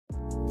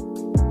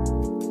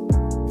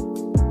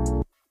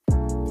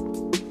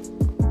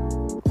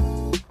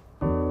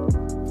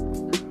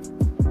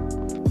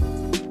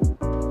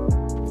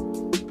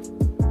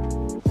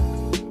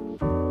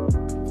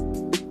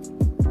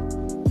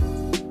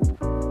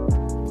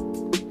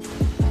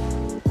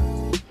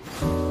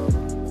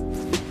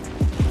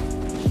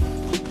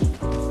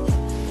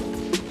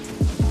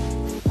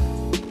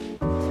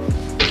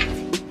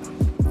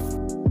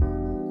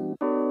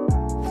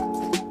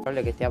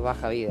lo que esté a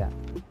baja vida.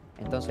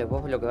 Entonces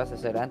vos lo que vas a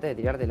hacer antes de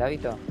tirarte el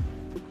hábito,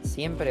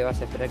 siempre vas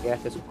a esperar que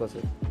gaste sus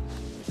cosas.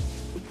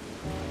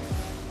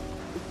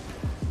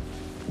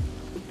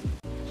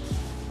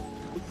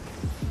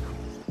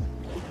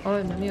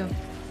 Ay, Dios mío.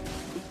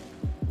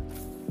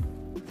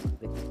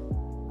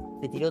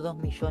 Te tiró 2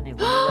 millones,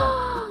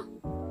 boludo.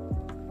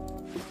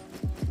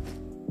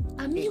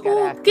 Amigo,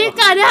 ¿Qué ¿qué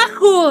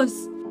carajos?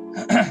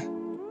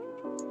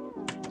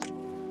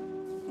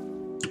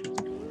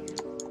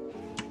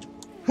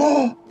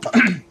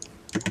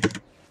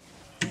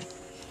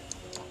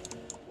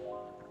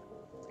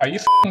 Are you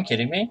f***ing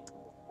kidding me?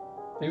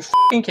 Are you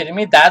f***ing kidding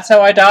me? That's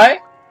how I die?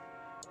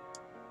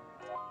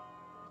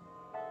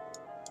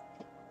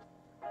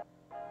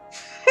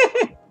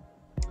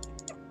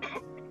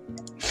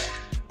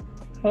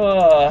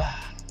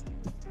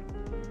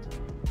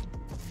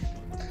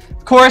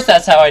 Of course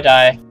that's how I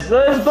die.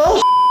 That's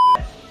bullshit!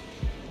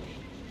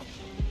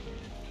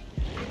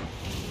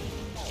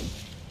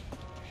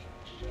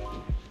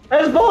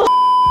 That's bullshit!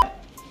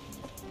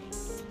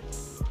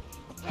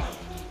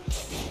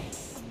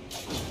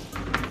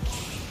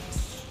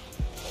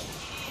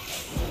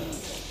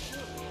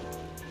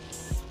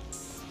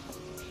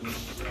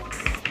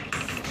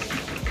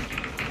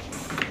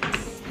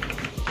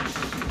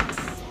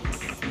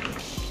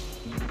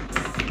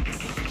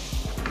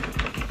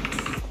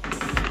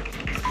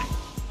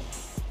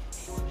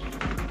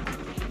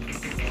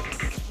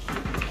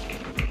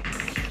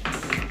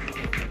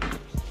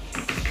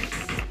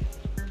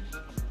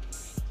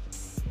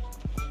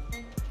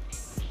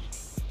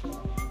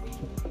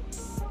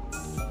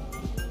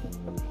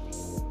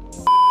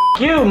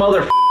 You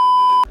mother.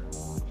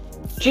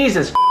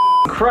 Jesus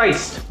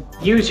Christ.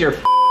 Use your.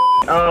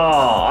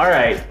 Oh,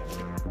 alright.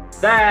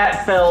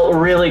 That felt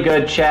really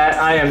good, chat.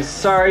 I am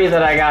sorry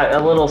that I got a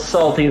little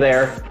salty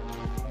there.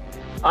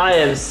 I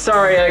am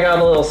sorry I got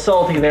a little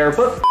salty there,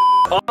 but.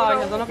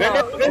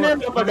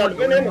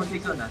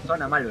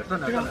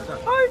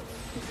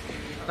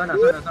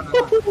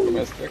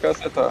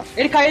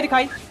 Ele cai, ele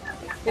cai.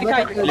 Ele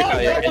cai.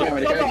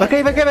 Vai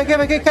cair, vai cair, vai cair,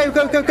 vai cair, caiu,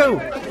 caiu, caiu, caiu.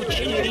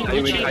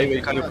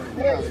 Caiu.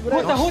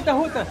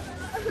 Ruta.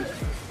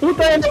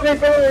 Puta, alguém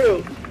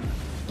caiu.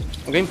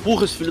 Alguém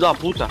empurra esse filho da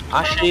puta.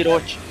 Acha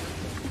irote.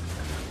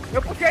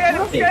 Eu puxei ele,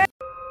 eu puxei ele.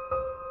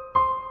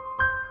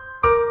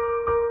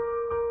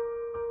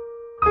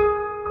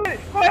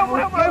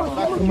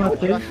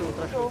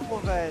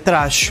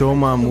 Trashou o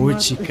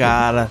mamute,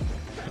 cara.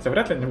 Хотя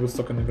вряд ли они будут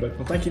столько набирать.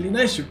 Но так или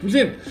иначе,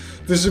 блин,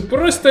 это же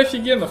просто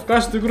офигенно. В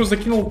каждую игру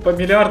закинул по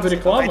миллиарду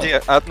рекламы. Иди,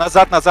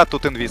 назад,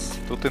 тут инвиз.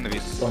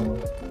 Понял.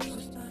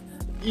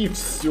 И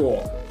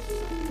все.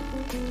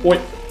 Ой,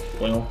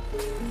 понял.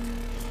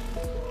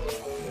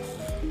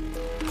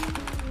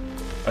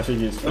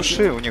 Офигеть.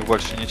 Души у них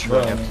больше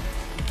ничего нет.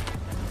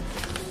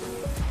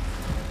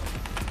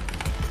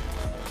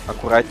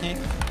 Аккуратней.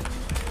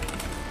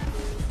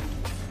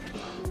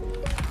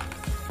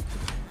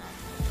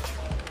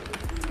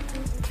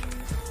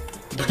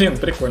 Блин,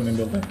 прикольный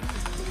был, да?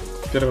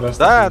 Первый раз.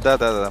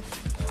 Да.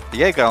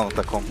 Я играл на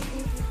таком.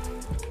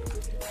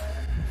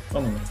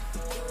 По-моему.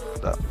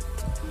 Да.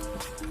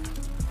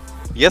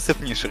 Если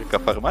б не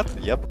широкоформат,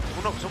 я бы...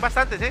 Son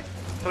bastantes,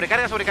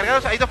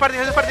 sobrecargados. Hay dos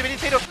partes, venid,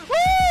 cero.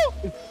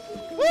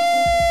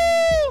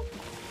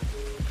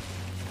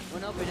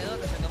 Bueno, Penedo,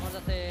 nos acabamos de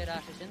hacer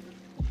a 60.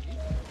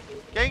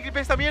 Que alguien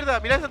gripe esta mierda,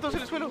 mirad, están todos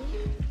en el suelo.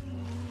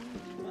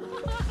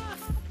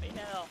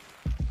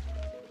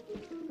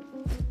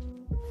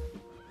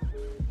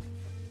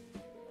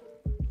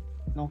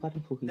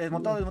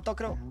 Desmontado,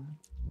 creo.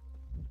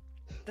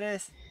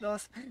 3,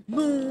 2.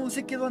 No,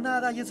 se quedó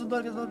nada. Y es un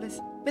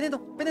dobles.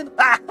 Veneno.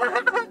 ¡Ah! ¡No!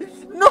 Y es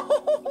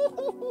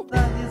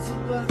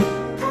un doble.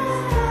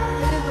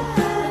 Veneno.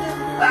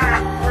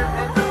 ¡Ah!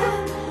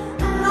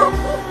 ¡No!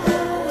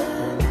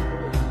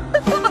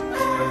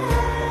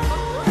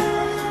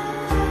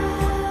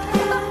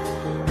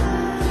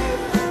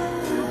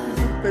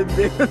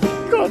 Pendejo.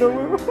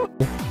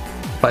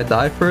 If I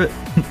die for it,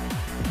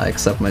 I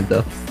accept my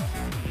death.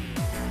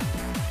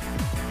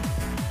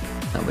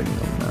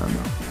 No.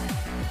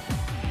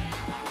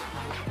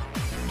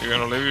 You're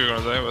gonna live, you're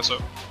gonna die, what's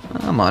up?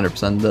 I'm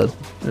 100% dead.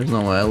 There's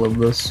no way I live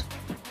this.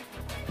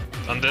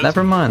 Undead?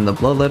 Never mind, the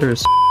bloodletter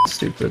is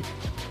stupid.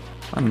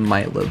 I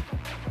might live.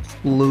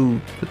 Low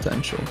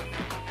potential.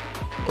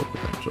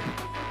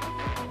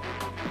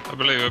 I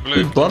believe.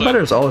 Dude,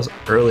 bloodletter is always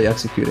early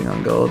executing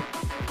on gold.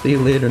 See you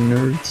later,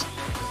 nerds.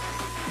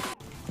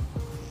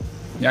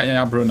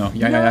 Yeah, Bruno.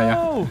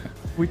 Yeah.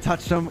 We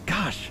touched him.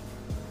 Gosh.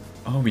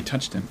 Oh, we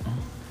touched him.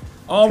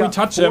 Oh, we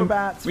touch him.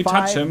 We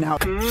touch him.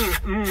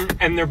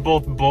 And they're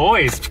both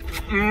boys.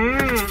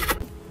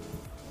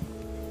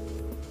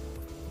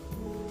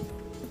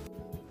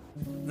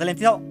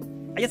 Ralentizado.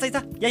 Ahí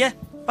está. Ya.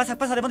 Pasa,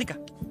 demónica.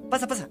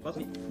 Pasa.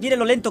 Mire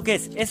lo lento que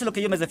es. Eso es lo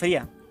que yo me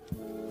refería.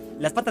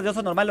 Las patas de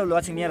oso normal lo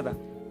hacen mierda.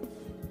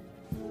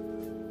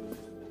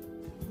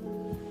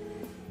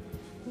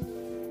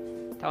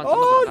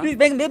 Oh,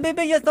 ven, ya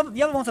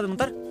vamos a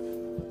desmontar.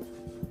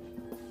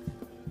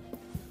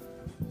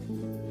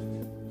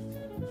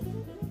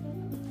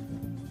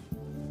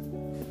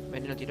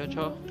 Veneno tiro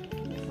 8.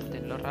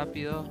 Manténlo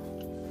rápido.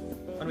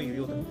 Ah, no, yo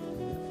vivo también.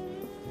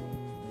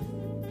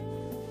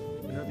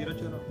 Veneno tiro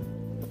 8 no.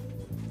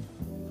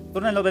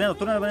 Turnen los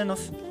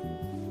venenos.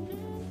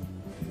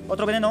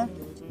 Otro veneno.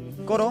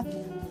 Coro.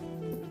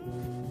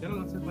 Ya lo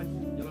lancé, Pai.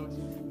 Ya lo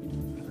lancé.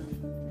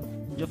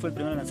 Yo fui el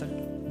primero en lanzar.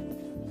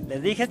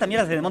 Les dije, esta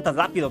mierda se desmonta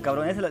rápido,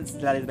 cabrón. Esa es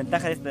la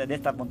desventaja de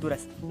estas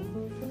monturas.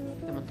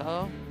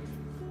 Desmontado.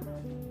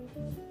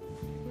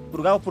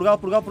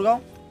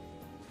 Purgado.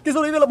 Que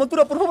sobrevive la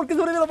montura, por favor, que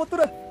sobrevive la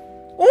montura.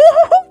 ¡Oh!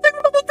 ¡Tengo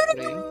una montura!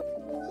 Bien.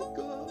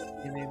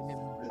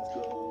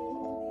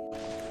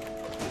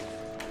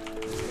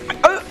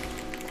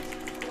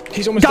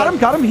 He's almost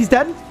Got him, he's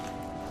dead.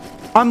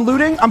 I'm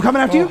looting, I'm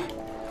coming after you.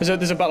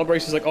 There's a battle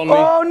braces like on me.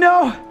 Oh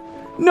no!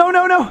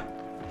 No!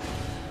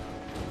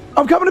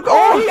 I'm coming to.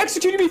 Oh, he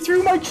executed me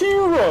through my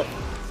Q!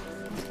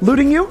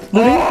 Looting you?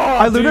 Looting? Oh,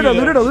 I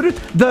looted.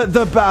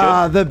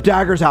 The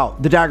dagger's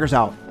out. The dagger's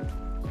out.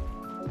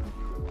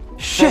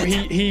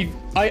 Shit!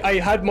 Bro, I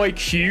had my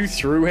Q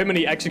through him and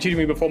he executed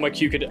me before my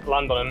Q could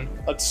land on him.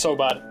 That's so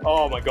bad.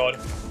 Oh my god.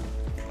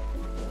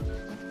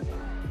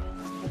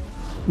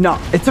 No,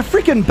 it's a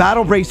freaking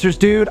battle bracers,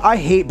 dude. I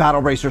hate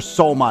battle bracers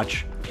so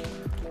much.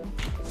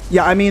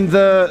 Yeah, I mean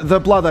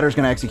the bloodletter's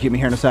gonna execute me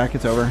here in a sec.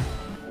 It's over.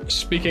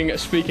 Speaking of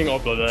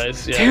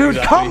bloodletters, yeah. Dude,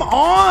 exactly. come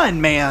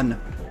on,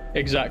 man.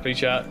 Exactly,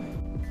 chat.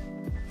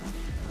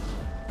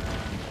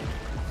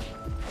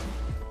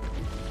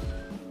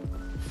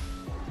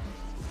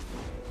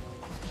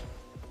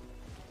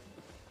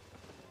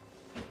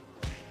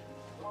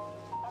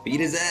 Beat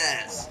his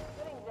ass.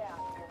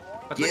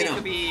 But we need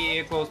to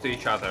be close to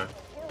each other.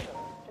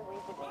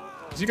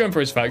 Is he going for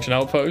his faction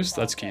outpost?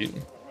 That's cute.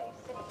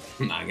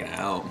 I'm not gonna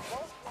help.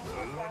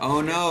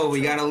 Oh no,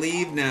 we gotta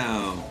leave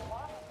now.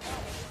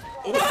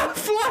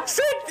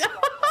 Flaccid!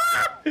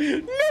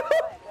 No!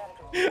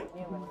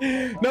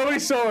 Nobody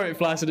saw it,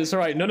 Flaccid. It's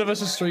alright. None of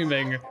us are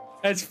streaming.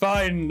 It's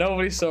fine.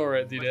 Nobody saw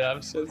it, dude.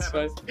 It's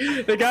fine.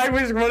 The guy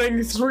was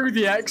running through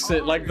the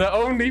exit, like the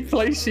only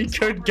place he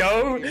could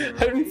go,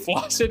 and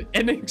Flaccid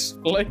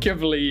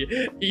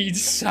inexplicably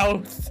eats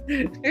south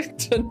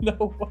to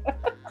nowhere.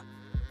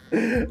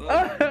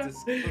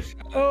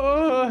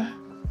 Oh.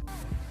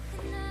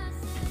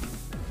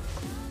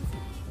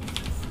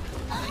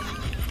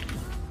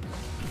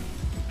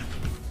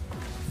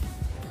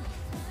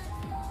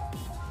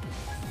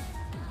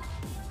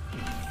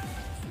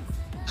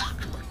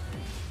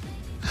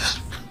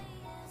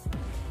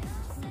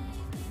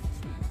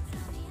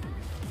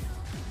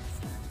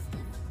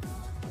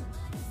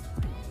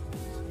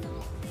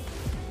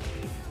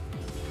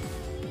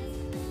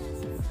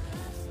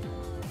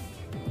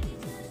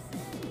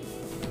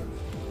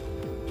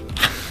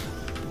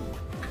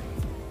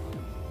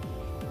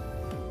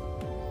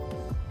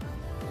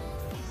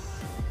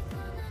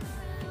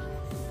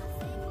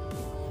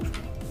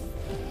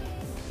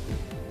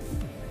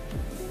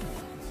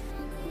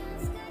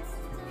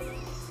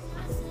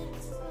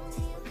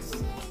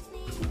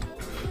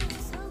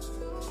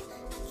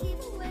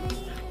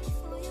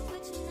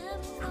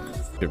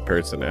 Good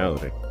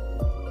personality.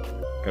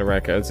 Gonna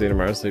rack out, see you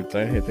tomorrow, sleep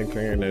tight. Hey, thanks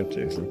for your night,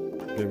 Jason.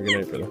 Have a good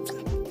night, brother.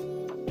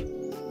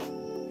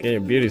 Get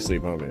your beauty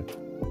sleep, homie.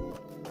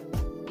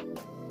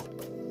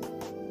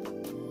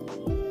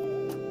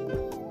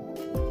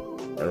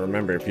 But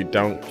remember, if you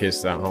don't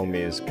kiss that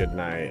homies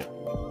goodnight,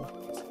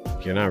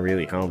 you're not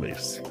really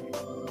homies.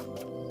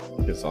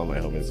 Kiss all my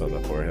homies on the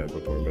forehead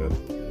before bed.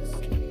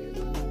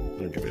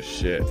 I don't give a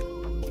shit.